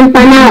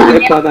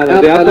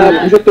 엠파나다. 네,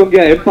 아까 보셨던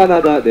게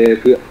엠파나다. 네,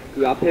 그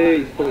앞에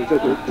있었던 저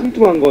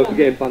퉁퉁한 거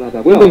그게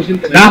엠파나다고요.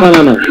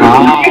 바나나.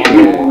 아.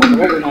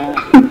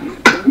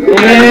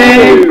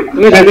 네.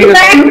 오늘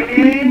잘생겼어.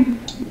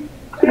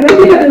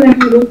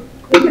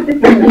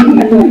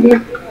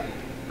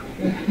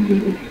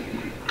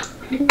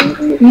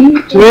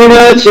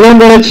 저희가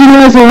지난번에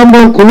치료에서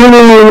한번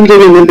공연을 한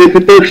적이 있는데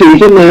그때 혹시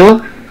오셨나요?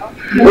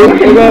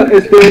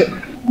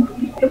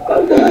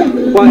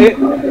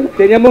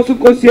 Teníamos un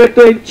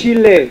concierto en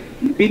Chile.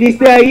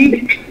 ¿Viniste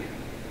ahí?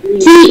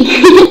 Sí.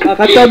 아,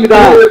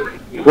 감사합니다.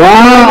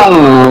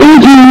 와우.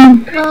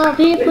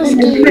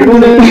 비프스키.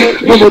 Bueno,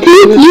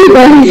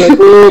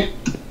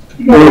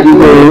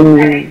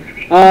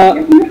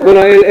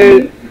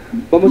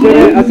 vamos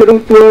a hacer un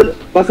tour.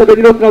 ¿Vas a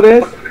venir otra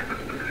vez?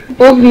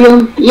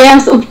 Obvio.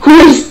 Yes, of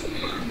course.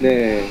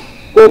 네,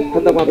 꼭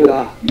한다고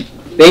합니다.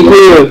 Thank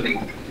you.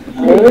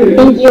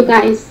 Thank you,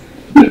 guys.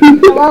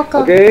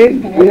 welcome. Okay,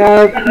 we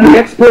have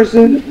next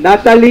person,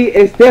 Natalie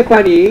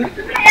Estefani.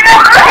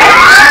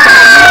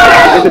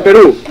 Desde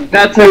Perú.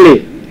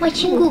 Natalie. My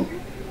친구.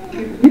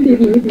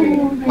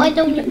 Why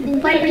don't you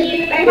invite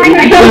me?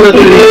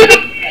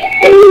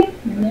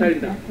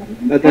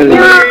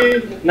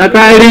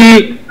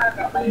 Natalie.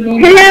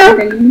 Hello.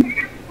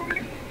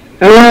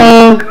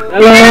 Hello.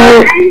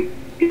 Hello.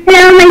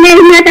 Hello, my name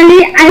is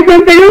Natalie. I'm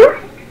from Peru.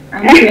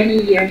 I'm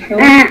 20 years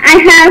old. I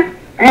have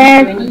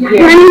 20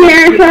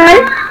 years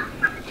old.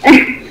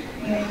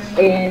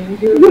 And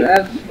you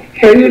have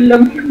Peru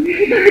long. Peru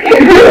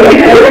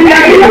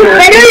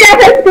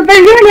loves Super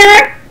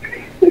Junior.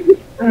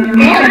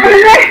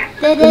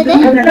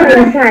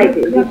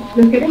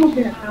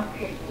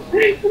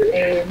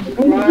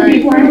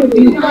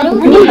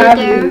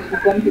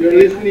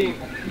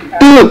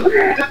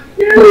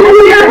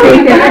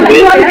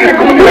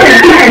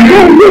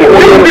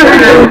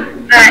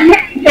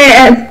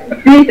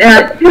 Please,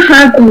 you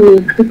have to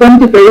come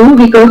to Peru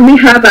because we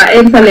have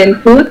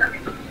excellent food,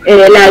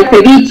 like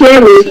ceviche,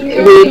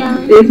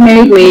 it's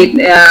made with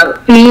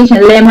fish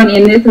and lemon,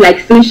 and it's like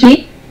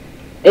sushi.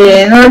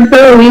 And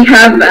also we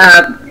have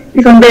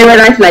some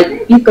beverages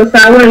like pisco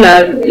sour,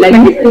 like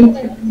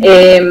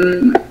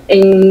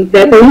in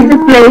the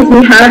touristic place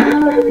we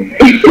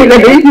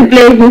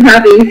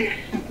have,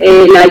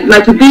 is like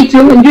Machu Picchu.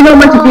 You know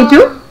Machu Picchu?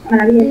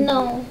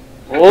 No.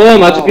 오,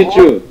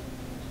 마추픽추.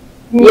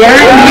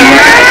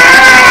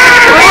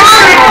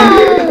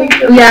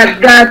 Yeah,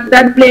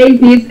 that place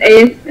is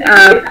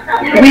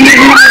really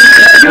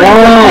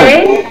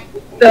place.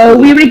 So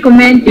we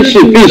recommend you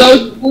to go to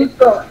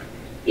Cusco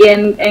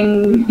and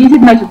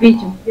visit Machu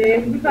Picchu.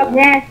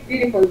 Yes,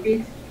 Beautiful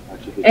beach.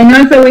 And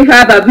also we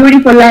have a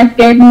beautiful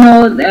landscape,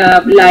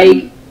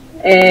 like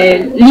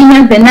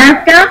líneas de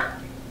Nazca,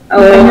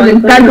 or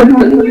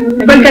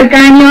Volcan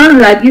Canyon,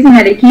 like this in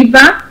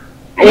Arequipa.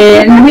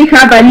 And we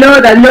have a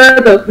lot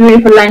of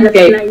beautiful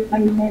landscape.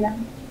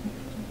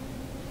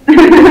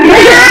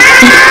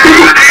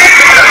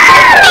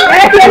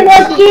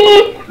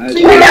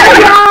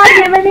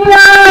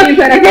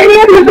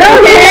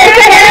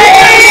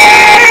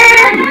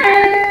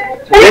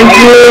 Thank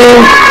you.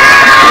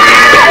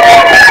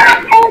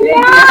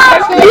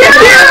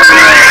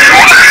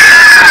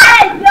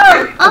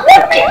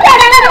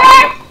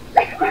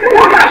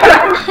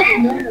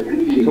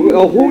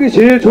 호응이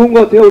제일 좋은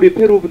것 같아요, 우리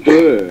페루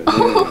분들.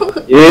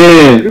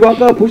 예. 그리고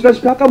아까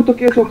보시다시피 아까부터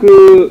계속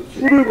그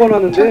술을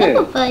권하는데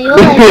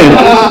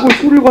자꾸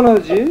술을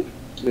권하지.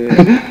 네.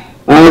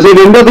 저희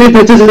멤버들이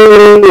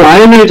대체적으로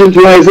와인을 좀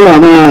좋아해서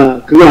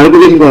아마 그거 알고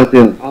계신 것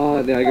같아요.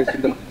 아, 네,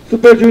 알겠습니다.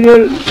 Super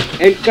Junior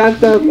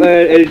encanta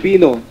el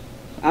vino.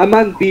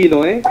 Aman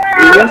vino, ¿eh?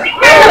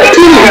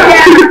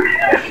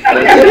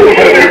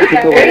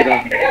 좋다고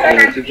합니다.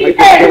 네, 지금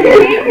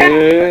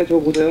네,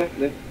 저거 보세요.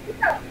 네.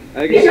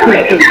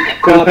 알겠습니다.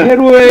 자,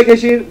 페루에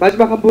계신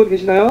마지막 한 분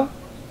계시나요?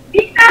 자,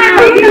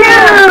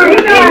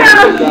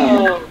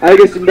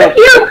 알겠습니다.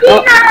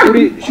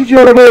 우리 슈즈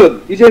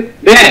여러분, 이제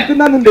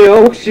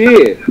끝났는데요.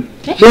 혹시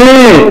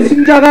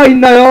승자가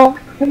있나요?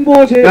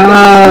 홍보가 제일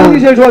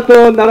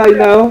좋았던 나라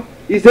있나요?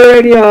 Is there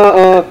any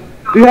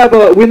do you have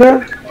a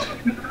winner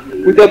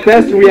with the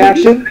best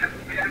reaction?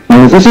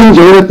 사실은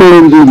저희가 또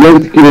이야기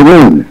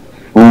듣기로는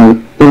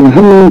어떤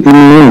한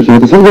분을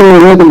저희도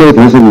선정을 해야 된다고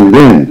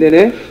들었었는데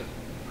네네.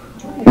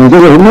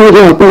 제가 엄마가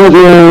좋아, 아빠가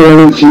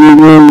좋아라는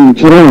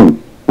질문처럼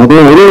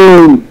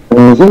어려운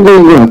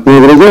선거인 것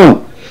같아요.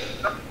 그래서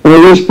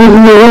이거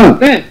슈퍼주니어가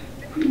네.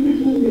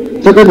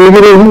 잠깐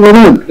얘기를 한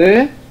거는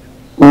네.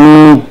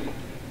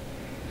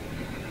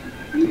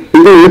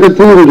 이거 약간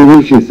통화를 좀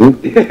해주시겠어요?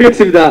 네,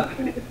 알겠습니다.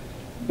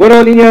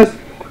 Bueno, niñas,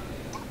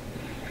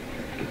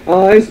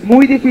 es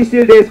muy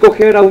difícil de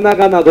escoger a una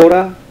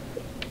ganadora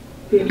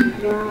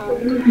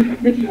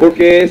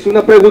porque es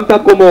una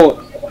pregunta como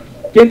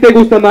 ¿quién te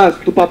gusta más,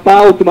 tu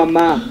papá o tu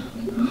mamá?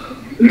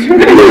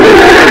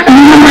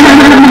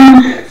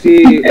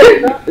 Sí,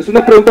 es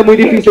una pregunta muy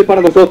difícil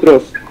para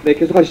nosotros. 네,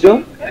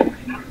 계속하시죠.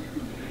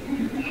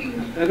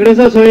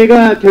 그래서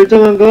저희가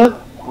결정한 건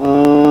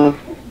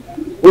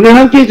오늘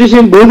함께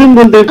해주신 모든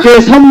분들께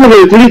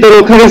선물을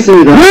드리도록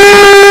하겠습니다.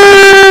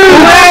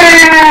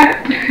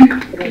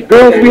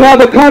 Girls, we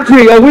have a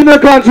country, a winner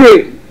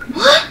country.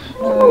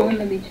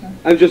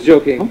 I'm just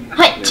joking.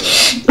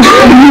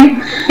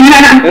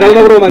 Era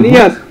una broma,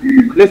 niñas.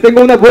 Les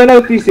tengo una buena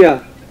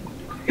noticia.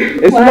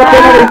 Es una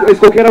pena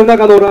escoger a una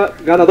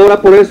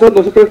ganadora, por eso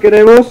nosotros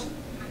queremos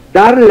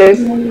darles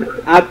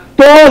a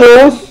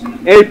todos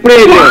el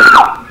premio.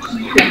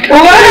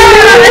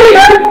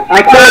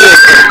 A todos.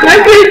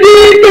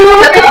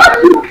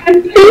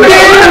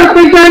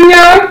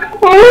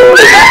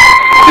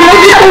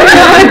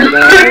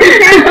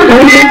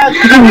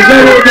 지금 이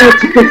자리에서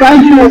직접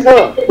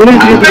사인해서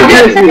보내드리도록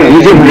하겠습니다.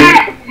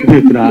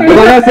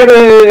 Van a hacer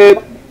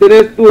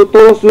tener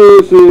todo su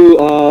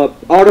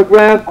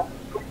autograph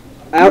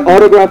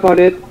on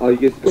it.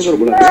 이게 스페인어로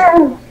뭐라 그래?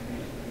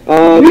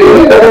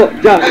 todo,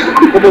 ya,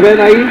 como ven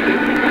ahí,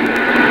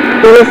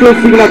 todo su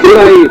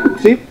signatura ahí,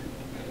 ¿sí?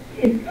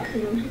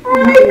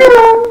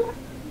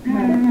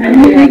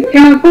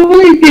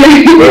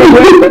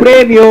 Es un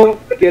premio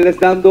que les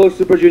dando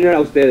Super Junior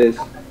a ustedes.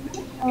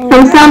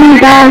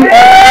 감사합니다.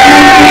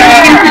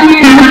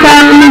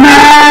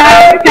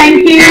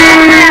 Thank you.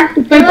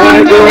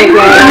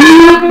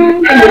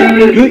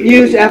 Good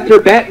news after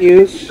bad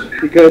news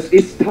because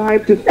it's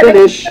time to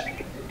finish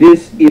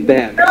this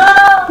event. Girls,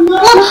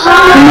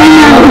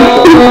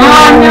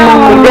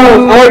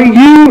 are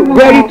you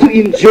ready to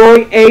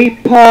enjoy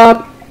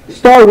A-Pop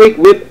Star Week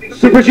with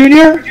Super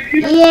Junior?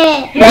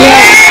 Yeah.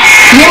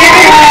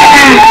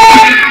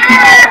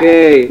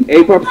 Okay,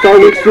 A-Pop Star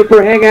Week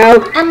Super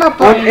Hangout I'm a on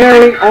boy.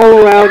 airing all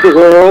around the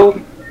world.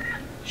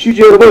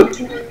 슈즈 여러분,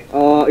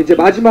 이제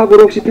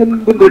마지막으로 혹시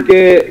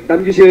팬분들께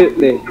남기실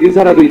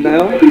인사라도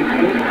있나요?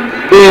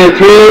 네,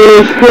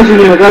 저희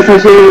슈퍼주니어가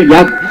사실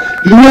약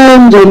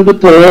 2년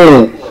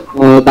전부터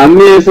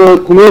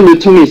남미에서 공연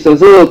요청이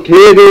있어서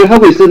계획을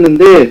하고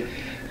있었는데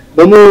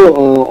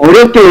너무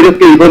어렵게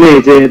이번에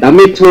이제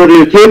남미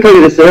투어를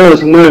계획하게 됐어요.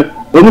 정말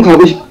너무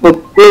가고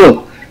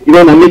싶었고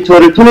이번 남미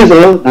투어를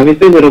통해서 남미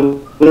팬 여러분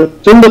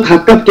좀 더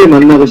가깝게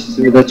만나고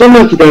싶습니다.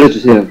 좀만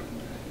기다려주세요.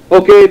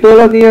 Ok, todas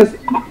las niñas,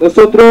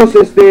 nosotros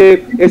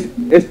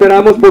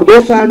esperamos por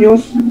 2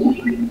 años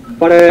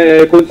para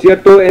el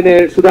concierto en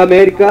el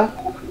Sudamérica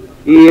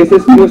y ese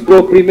es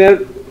nuestro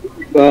primer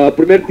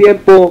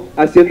tiempo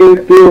haciendo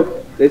un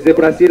tour desde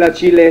Brasil a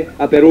Chile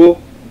a Perú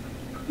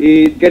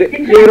y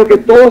quiero que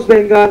todos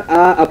vengan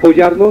a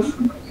apoyarnos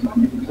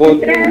con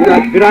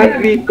un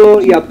gran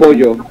grito y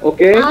apoyo,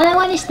 ¿ok? All I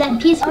want is that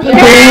piece of paper.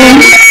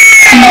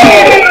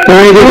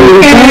 자, 이제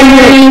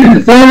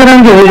사인을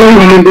한 게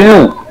얼굴이 있는데요.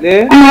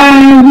 네?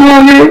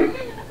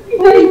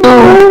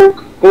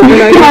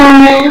 고민하이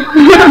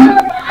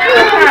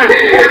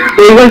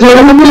네, 이걸 제가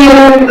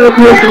선물로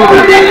드렸습니다.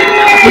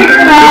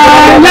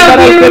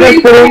 para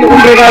ustedes por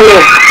un regalo.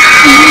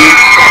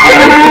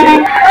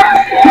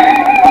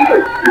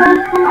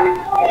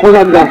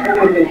 감사합니다.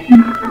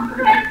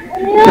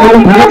 자,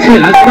 그럼 다 같이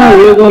아스파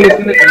올려고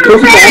하겠습니다.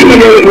 좋습니다.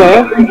 안녕히 좋아요.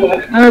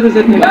 하나, 둘,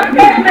 셋.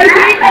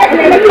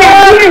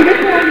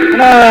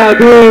 하나,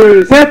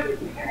 둘, 셋.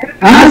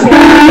 아스파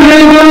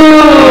올려고!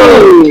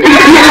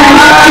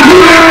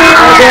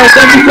 Thank you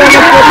so much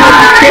for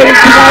participating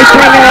tonight's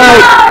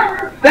hangout.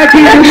 Thank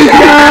you,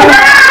 Felicia.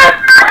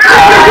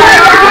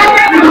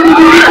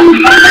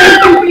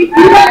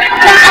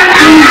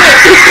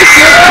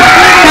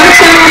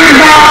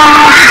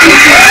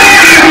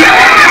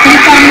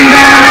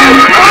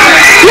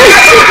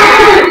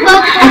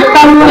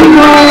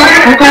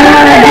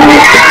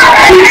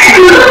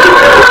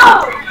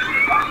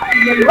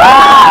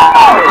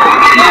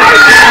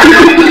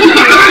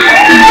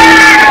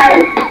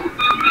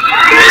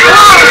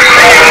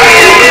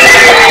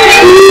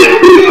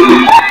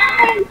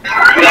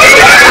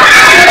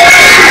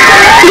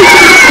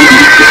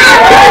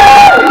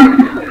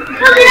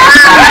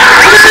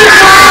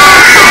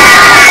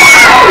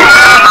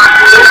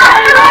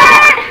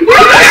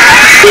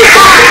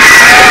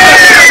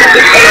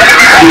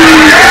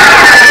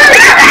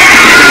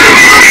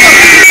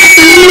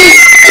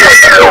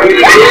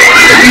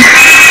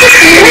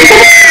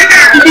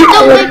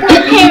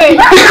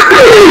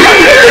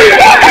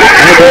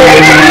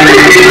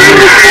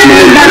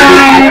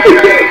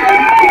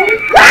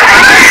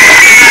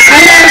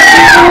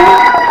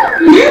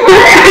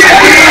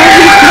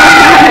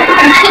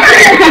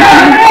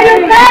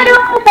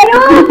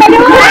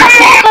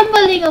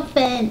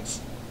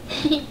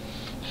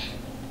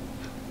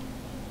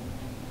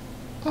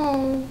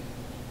 No.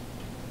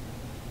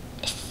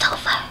 It's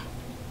over.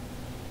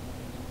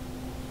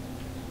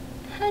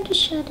 How to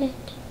shut it?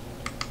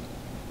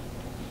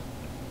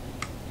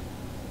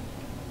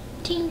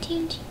 Ting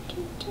ting ting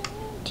ting ting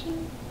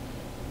ting.